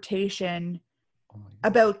interpretation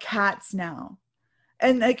about cats now.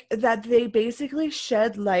 And like that they basically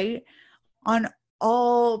shed light on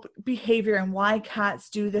all behavior and why cats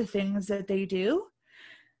do the things that they do.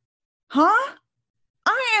 Huh?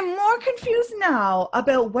 I am more confused now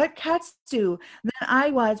about what cats do than I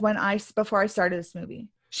was before I started this movie.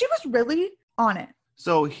 She was really on it.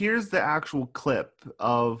 So here's the actual clip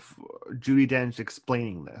of Judi Dench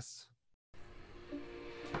explaining this.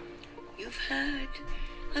 You've heard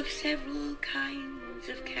of several kinds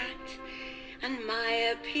of cat, and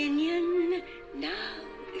my opinion now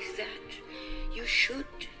is that you should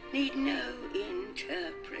need no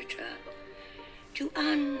interpreter to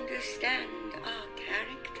understand our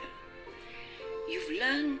character. You've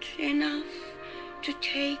learnt enough to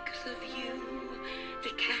take the view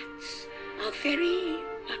that cats are very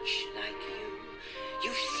much like you.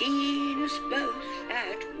 You've seen us both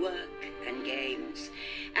at work and games,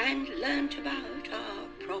 and learnt about our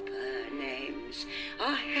proper names,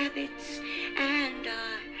 our habits and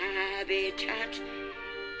our habitat.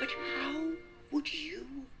 But how would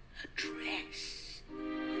you address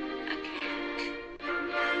a cat?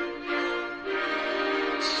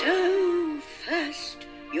 So first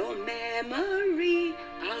your memory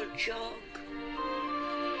I'll jog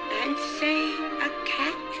and say a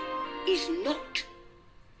cat is not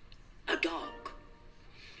a dog.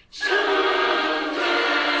 So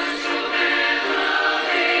first your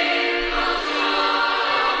memory I'll jog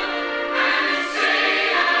and say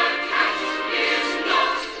a cat is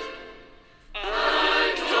not a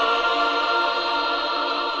dog.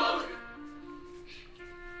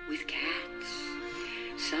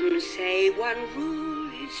 Some say one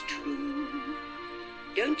rule is true.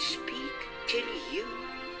 Don't speak till you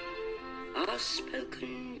are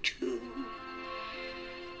spoken to.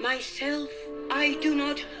 Myself I do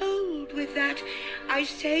not hold with that. I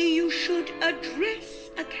say you should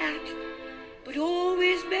address a cat, but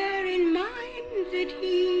always bear in mind that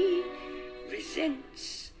he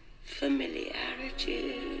resents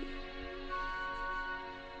familiarity.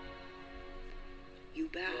 You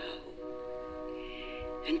bow,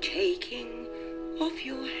 and taking off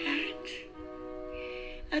your hat,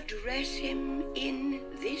 address him in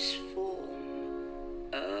this form.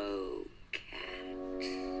 Oh, cat.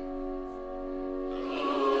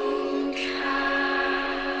 Oh, cat.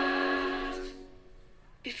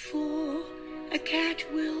 Before a cat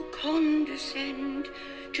will condescend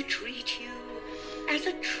to treat you as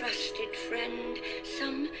a trusted friend,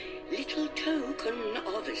 some little token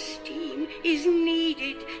of esteem is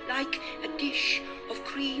needed, like a dish of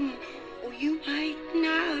cream, or you might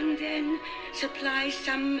now and then supply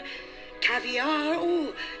some caviar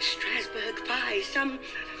or Strasbourg pie, some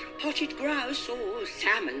potted grouse or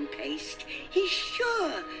salmon paste. He's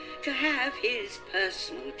sure to have his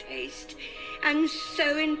personal taste, and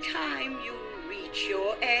so in time you'll reach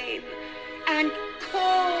your aim and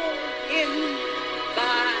call him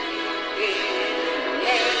by his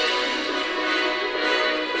name.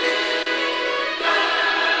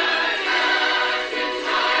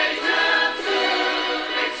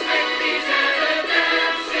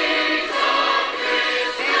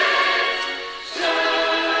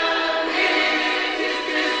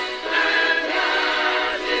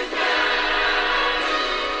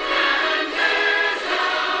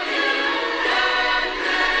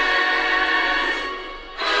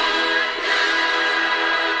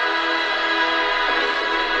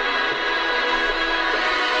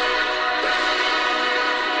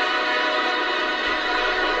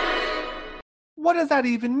 What does that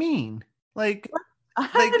even mean? Like I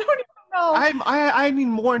don't even know. I need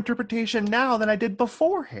more interpretation now than I did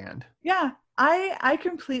beforehand. Yeah, I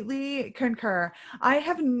completely concur. I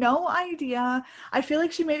have no idea. I feel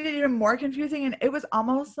like she made it even more confusing, and it was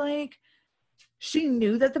almost like she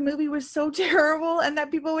knew that the movie was so terrible and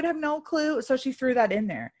that people would have no clue, so she threw that in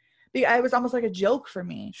there. It was almost like a joke for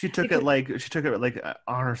me. She took it like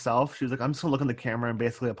on herself. She was like, I'm just gonna look in the camera and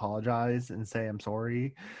basically apologize and say I'm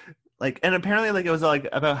sorry. Like, and apparently like it was like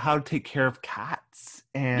about how to take care of cats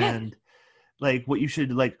and Yes. like what you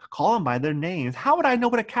should like call them by their names. How would I know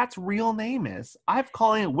what a cat's real name is? I'm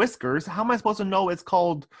calling it Whiskers. How am I supposed to know it's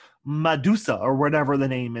called Medusa or whatever the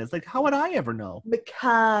name is? Like, how would I ever know?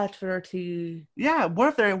 McCafferty. Yeah,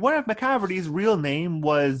 what if McCafferty's real name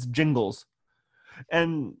was Jingles?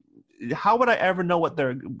 And how would I ever know what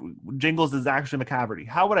their Jingles is actually McCafferty?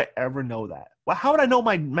 How would I ever know that? Well, how would I know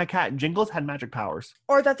my cat Jingles had magic powers?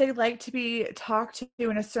 Or that they like to be talked to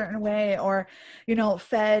in a certain way, or,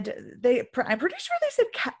 fed. I'm pretty sure they said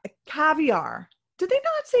caviar. Did they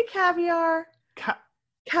not say caviar?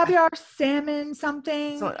 Caviar, salmon,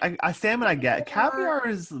 something. So salmon I get. Caviar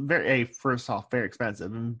is first off very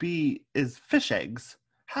expensive, and B is fish eggs.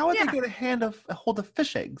 How would they get a hold of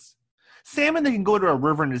fish eggs? Salmon, they can go to a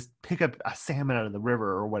river and just pick up a salmon out of the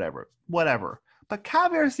river or whatever. But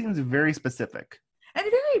caviar seems very specific. And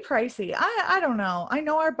very pricey. I don't know. I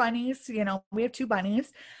know our bunnies, we have 2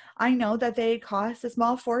 bunnies. I know that they cost a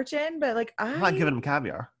small fortune, but I'm not giving them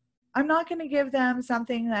caviar. I'm not going to give them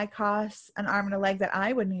something that costs an arm and a leg that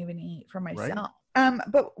I wouldn't even eat for myself. Right.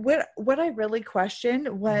 But what I really questioned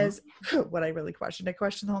was, I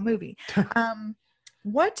questioned the whole movie.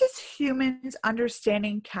 What does humans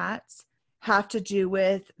understanding cats have to do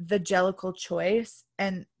with the jellicle choice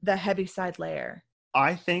and the heaviside layer?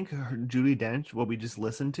 I think Judi Dench, what we just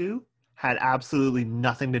listened to, had absolutely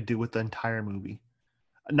nothing to do with the entire movie.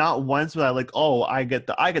 Not once was I like, oh, I get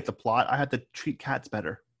the plot. I have to treat cats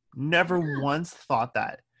better. Never once thought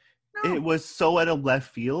that. No. It was so out of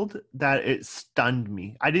left field that it stunned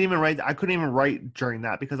me. I couldn't even write during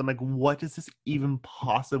that because I'm like, what does this even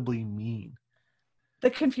possibly mean? The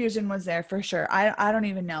confusion was there for sure. I don't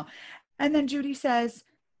even know. And then Judi says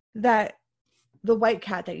that the white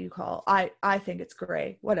cat that you call, I think it's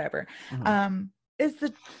gray, whatever, is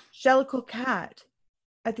the jellicle cat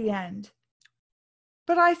at the end.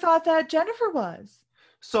 But I thought that Jennifer was.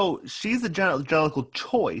 So she's a jellicle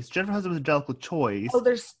choice. Jennifer Hudson was a jellicle choice. Oh,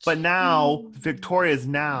 but now Victoria is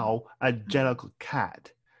now a jellicle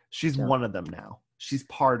cat. She's one of them now. She's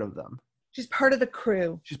part of them. She's part of the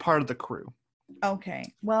crew.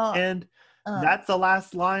 Okay. Well, and that's the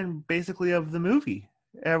last line basically of the movie.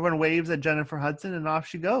 Everyone waves at Jennifer Hudson and off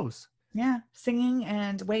she goes. Yeah, singing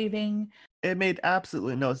and waving. It made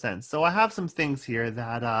absolutely no sense. So I have some things here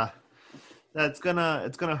that it's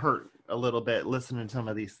gonna hurt a little bit listening to some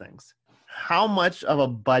of these things. How much of a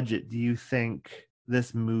budget do you think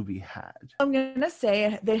this movie had? I'm gonna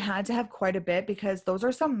say they had to have quite a bit because those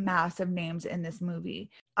are some massive names in this movie.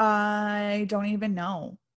 I don't even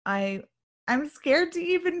know. I'm scared to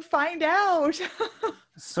even find out.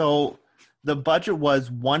 So the budget was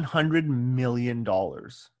 $100 million.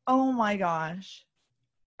 Oh my gosh.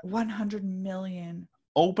 100 million.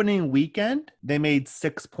 Opening weekend, they made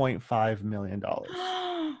 $6.5 million.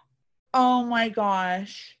 Oh my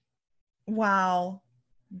gosh. Wow.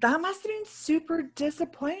 That must have been super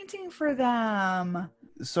disappointing for them.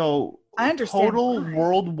 So I understand total why.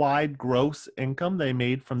 worldwide gross income they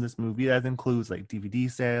made from this movie, that includes like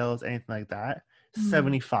DVD sales, anything like that,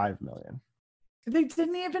 75 million. They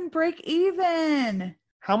didn't even break even.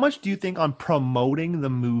 How much do you think on promoting the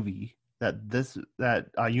movie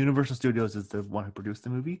that Universal Studios is the one who produced the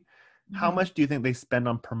movie? How much do you think they spend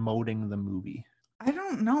on promoting the movie? I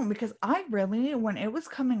don't know, because I really, when it was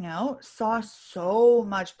coming out, saw so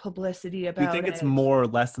much publicity about it. Do you think it's more or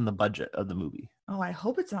less than the budget of the movie? Oh, I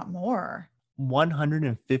hope it's not more.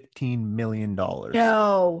 $115 million.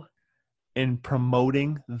 No. In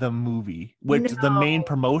promoting the movie, which the main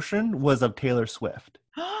promotion was of Taylor Swift.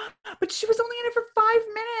 But she was only in it for 5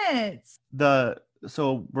 minutes.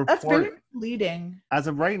 That's very misleading. As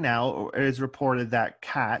of right now, it is reported that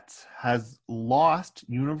Cats has lost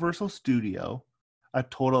Universal Studio a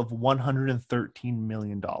total of $113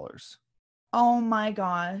 million. Oh my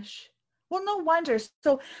gosh. Well, no wonder.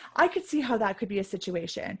 So I could see how that could be a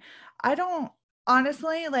situation. I don't,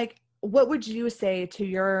 honestly, like, what would you say to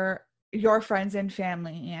your friends and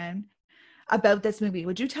family, Anne, about this movie?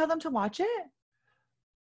 Would you tell them to watch it?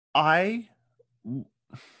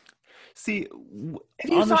 See,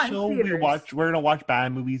 on the show, we're going to watch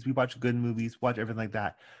bad movies, we watch good movies, watch everything like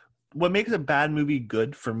that. What makes a bad movie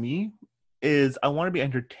good for me is I want to be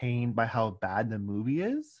entertained by how bad the movie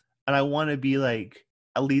is. And I want to be like,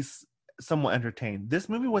 at least somewhat entertained. This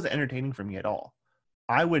movie wasn't entertaining for me at all.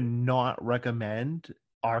 I would not recommend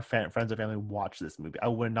our friends and family watch this movie. I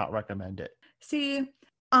would not recommend it. See,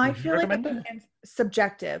 I feel like opinion's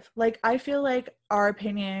subjective. Like, I feel like our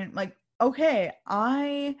opinion, like, okay,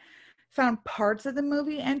 I found parts of the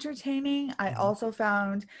movie entertaining. I also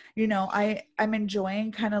found, I'm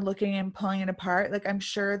enjoying kind of looking and pulling it apart. Like, I'm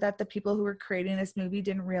sure that the people who were creating this movie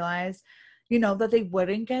didn't realize, that they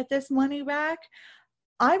wouldn't get this money back.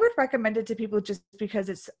 I would recommend it to people just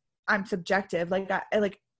because I'm subjective. Like,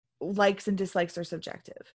 likes and dislikes are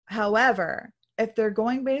subjective. However, if they're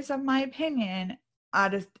going based on my opinion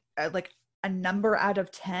out of like a number out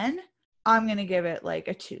of 10, I'm going to give it like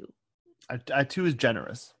a 2. A 2 is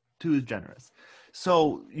generous. 2 is generous.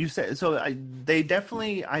 So you said, they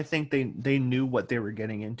definitely, I think they knew what they were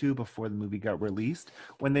getting into before the movie got released.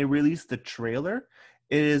 When they released the trailer,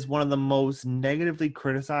 it is one of the most negatively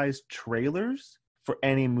criticized trailers for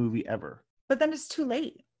any movie ever. But then it's too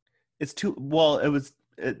late.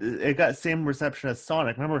 It got same reception as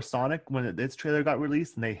Sonic. Remember Sonic when its trailer got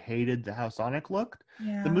released and they hated how Sonic looked?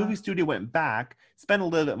 Yeah. The movie studio went back, spent a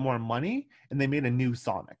little bit more money, and they made a new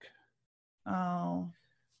Sonic. Oh.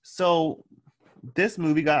 So this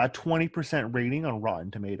movie got a 20% rating on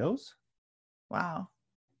Rotten Tomatoes. Wow.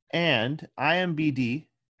 And IMDb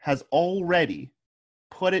has already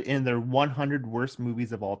put it in their 100 worst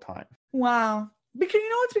movies of all time. Wow. Because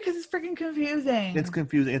it's because it's freaking confusing. It's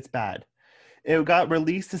confusing. It's bad. It got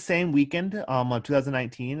released the same weekend, on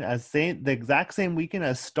 2019, the exact same weekend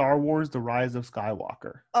as Star Wars: The Rise of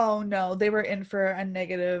Skywalker. Oh no, they were in for a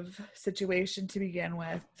negative situation to begin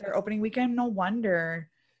with. Their opening weekend, no wonder.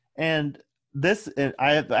 And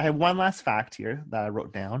I have one last fact here that I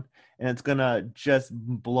wrote down, and it's gonna just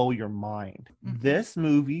blow your mind. Mm-hmm. This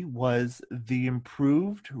movie was the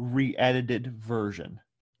improved, re-edited version.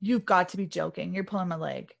 You've got to be joking. You're pulling my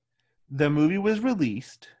leg. The movie was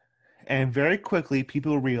released, and very quickly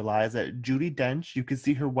people realized that Judi Dench, you could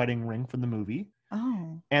see her wedding ring from the movie.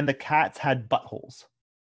 Oh. And the cats had buttholes.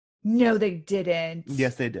 No, they didn't.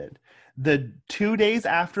 Yes, they did. The 2 days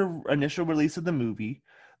after initial release of the movie,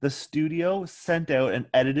 the studio sent out an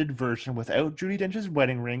edited version without Judi Dench's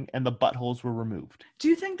wedding ring, and the buttholes were removed. Do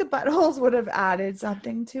you think the buttholes would have added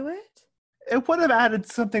something to it? It would have added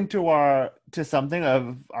something to something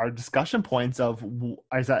of our discussion points of,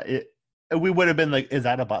 is that it? We would have been like, is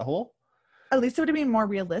that a butthole? At least it would have been more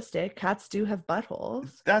realistic. Cats do have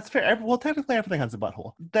buttholes. That's fair. Well, technically everything has a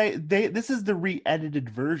butthole. This is the re-edited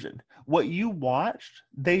version. What you watched,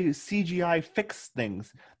 they CGI fixed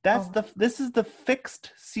things. This is the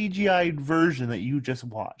fixed CGI version that you just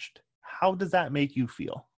watched. how does that make you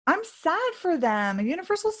feel? I'm sad for them.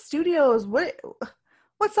 Universal Studios,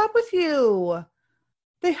 what's up with you?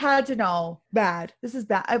 They had to know. Bad. This is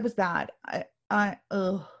bad. It was bad. Bad.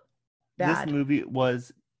 This movie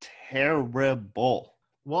was terrible.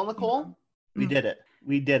 Well, Nicole, we did it.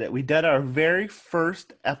 We did it. We did our very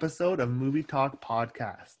first episode of Movie Talk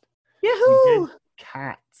podcast. Yahoo! We did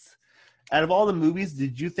Cats. Out of all the movies,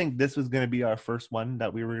 did you think this was going to be our first one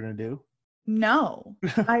that we were going to do? No,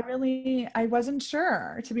 I wasn't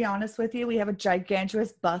sure, to be honest with you. We have a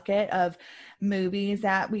gigantic bucket of movies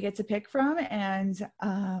that we get to pick from, and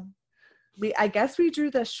I guess we drew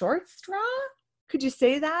the short straw. Could you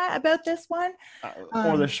say that about this one?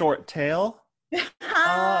 Or the short tail?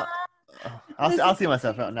 I'll see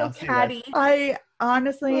myself out now. Catty. I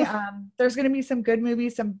honestly, there's going to be some good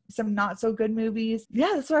movies, some not so good movies.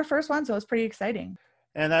 Yeah, this is our first one, so it's pretty exciting.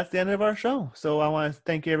 And that's the end of our show. So I want to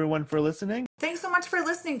thank everyone for listening. Thanks so much for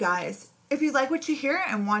listening, guys. If you like what you hear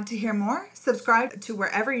and want to hear more, subscribe to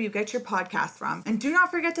wherever you get your podcasts from. And do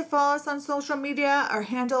not forget to follow us on social media. Our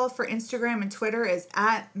handle for Instagram and Twitter is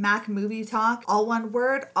 @Mac Movie Talk, all one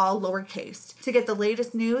word, all lowercase, to get the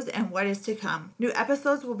latest news and what is to come. New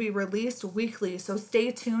episodes will be released weekly, so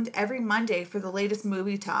stay tuned every Monday for the latest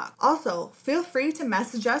movie talk. Also, feel free to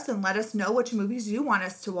message us and let us know which movies you want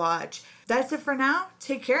us to watch. That's it for now.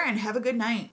 Take care and have a good night.